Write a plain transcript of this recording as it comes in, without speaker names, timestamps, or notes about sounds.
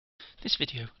This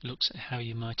video looks at how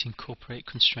you might incorporate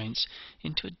constraints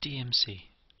into a DMC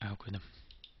algorithm.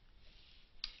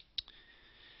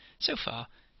 So far,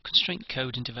 constraint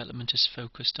code and development has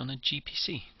focused on a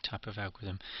GPC type of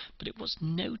algorithm, but it was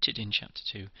noted in Chapter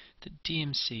 2 that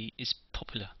DMC is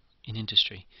popular in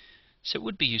industry, so it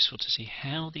would be useful to see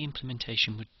how the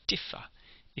implementation would differ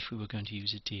if we were going to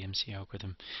use a DMC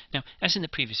algorithm. Now, as in the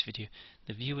previous video,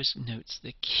 the viewer notes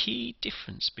the key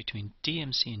difference between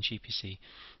DMC and GPC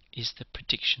is the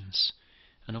predictions,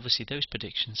 and obviously those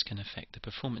predictions can affect the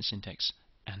performance index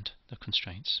and the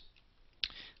constraints.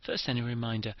 First then, a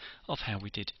reminder of how we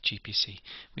did GPC.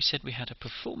 We said we had a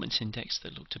performance index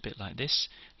that looked a bit like this.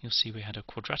 You'll see we had a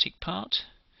quadratic part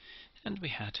and we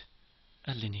had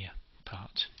a linear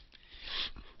part.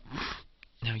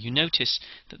 Now you notice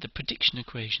that the prediction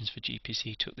equations for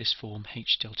GPC took this form: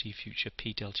 h delta u future,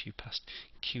 p delta u past,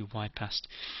 q y past,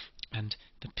 and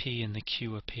the p and the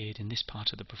q appeared in this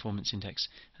part of the performance index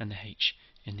and the h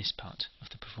in this part of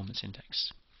the performance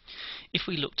index. If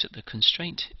we looked at the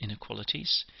constraint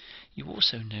inequalities, you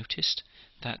also noticed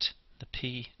that the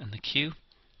p and the q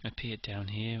appeared down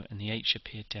here and the h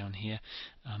appeared down here,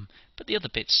 but the other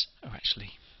bits are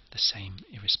actually the same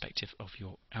irrespective of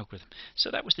your algorithm. So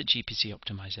that was the GPC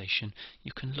optimization.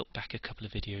 You can look back a couple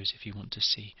of videos if you want to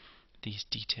see these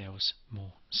details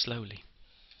more slowly.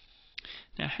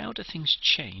 Now, how do things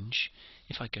change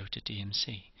if I go to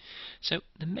DMC? So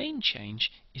the main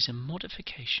change is a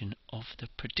modification of the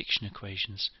prediction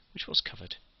equations, which was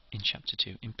covered in Chapter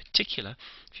 2. In particular,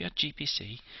 if you had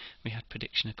GPC, we had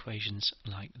prediction equations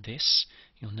like this.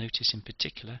 You'll notice in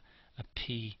particular a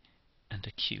p and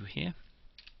a q here.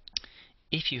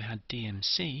 If you had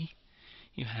DMC,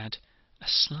 you had a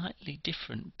slightly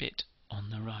different bit on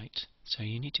the right. So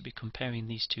you need to be comparing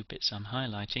these two bits I'm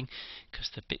highlighting, because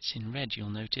the bits in red, you'll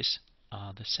notice,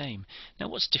 are the same. Now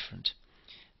what's different?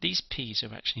 These p's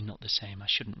are actually not the same. I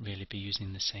shouldn't really be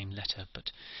using the same letter,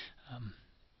 but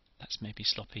that's maybe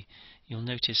sloppy. You'll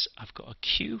notice I've got a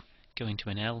q going to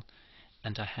an l,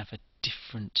 and I have a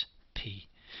different p.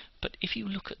 But if you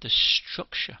look at the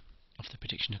structure of the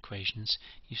prediction equations,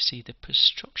 you see the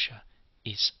structure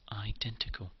is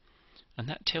identical, and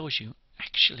that tells you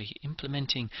actually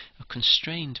implementing a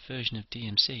constrained version of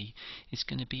DMC is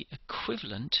going to be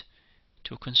equivalent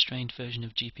to a constrained version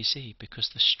of GPC, because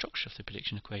the structure of the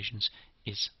prediction equations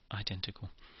is identical.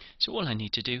 So all I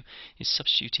need to do is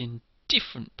substitute in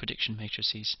different prediction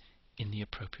matrices in the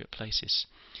appropriate places.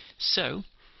 So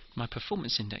my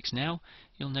performance index now,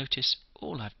 you'll notice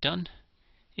all I've done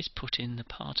is put in the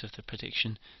part of the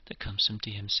prediction that comes from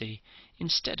DMC,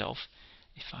 instead of,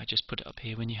 if I just put it up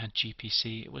here, when you had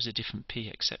GPC it was a different p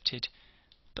accepted,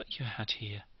 but you had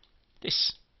here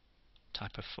this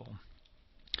type of form.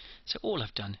 So all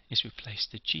I've done is replace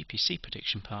the GPC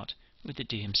prediction part with the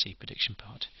DMC prediction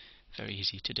part. Very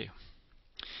easy to do.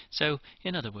 So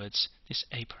in other words, this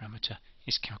a parameter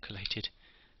is calculated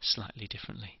slightly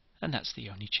differently, and that's the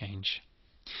only change.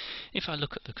 If I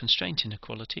look at the constraint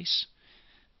inequalities,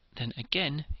 then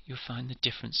again you'll find the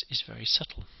difference is very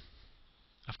subtle.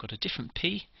 I've got a different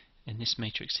p in this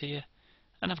matrix here,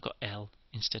 and I've got l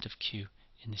instead of q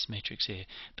in this matrix here,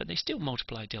 but they still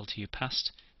multiply delta u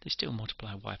past, they still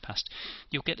multiply y past.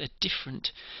 You'll get a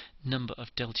different number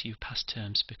of delta u past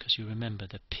terms, because you remember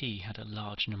the p had a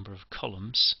large number of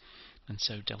columns, and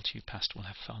so delta u past will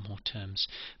have far more terms,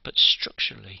 but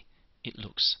structurally it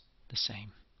looks the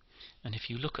same. And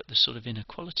if you look at the sort of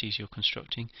inequalities you're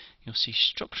constructing, you'll see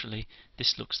structurally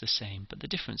this looks the same, but the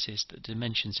difference is that the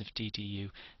dimensions of d du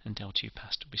and delta u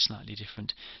past will be slightly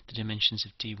different. The dimensions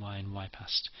of dy and y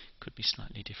past could be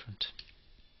slightly different.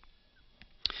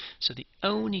 So the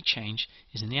only change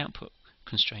is in the output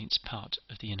constraints part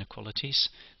of the inequalities.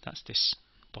 That's this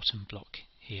bottom block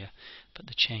here, but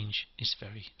the change is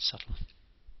very subtle.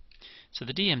 So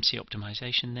the DMC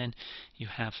optimization, then, you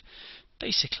have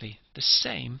basically the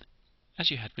same as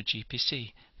you had with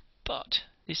GPC, but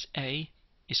this a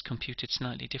is computed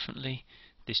slightly differently,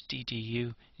 this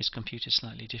ddu is computed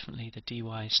slightly differently, the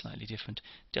dy is slightly different,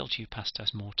 delta u past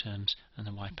has more terms, and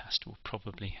the y past will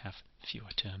probably have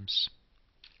fewer terms.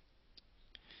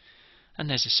 And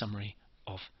there's a summary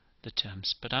of the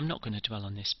terms, but I'm not going to dwell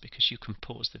on this because you can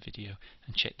pause the video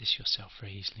and check this yourself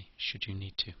very easily should you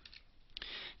need to.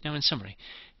 Now, in summary,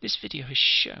 this video has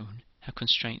shown how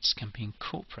constraints can be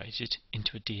incorporated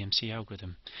into a DMC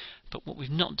algorithm, but what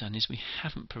we've not done is we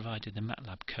haven't provided the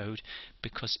MATLAB code,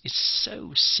 because it's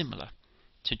so similar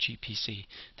to GPC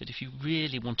that if you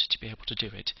really wanted to be able to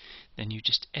do it, then you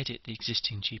just edit the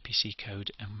existing GPC code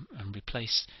and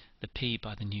replace the p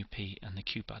by the new p and the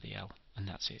q by the l, and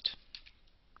that's it.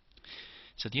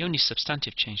 So the only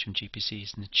substantive change from GPC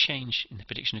is in the change in the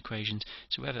prediction equations.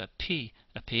 So wherever P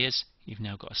appears, you've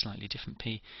now got a slightly different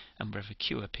P, and wherever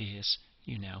Q appears,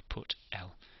 you now put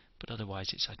L. But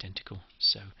otherwise it's identical,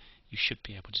 so you should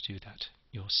be able to do that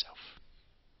yourself.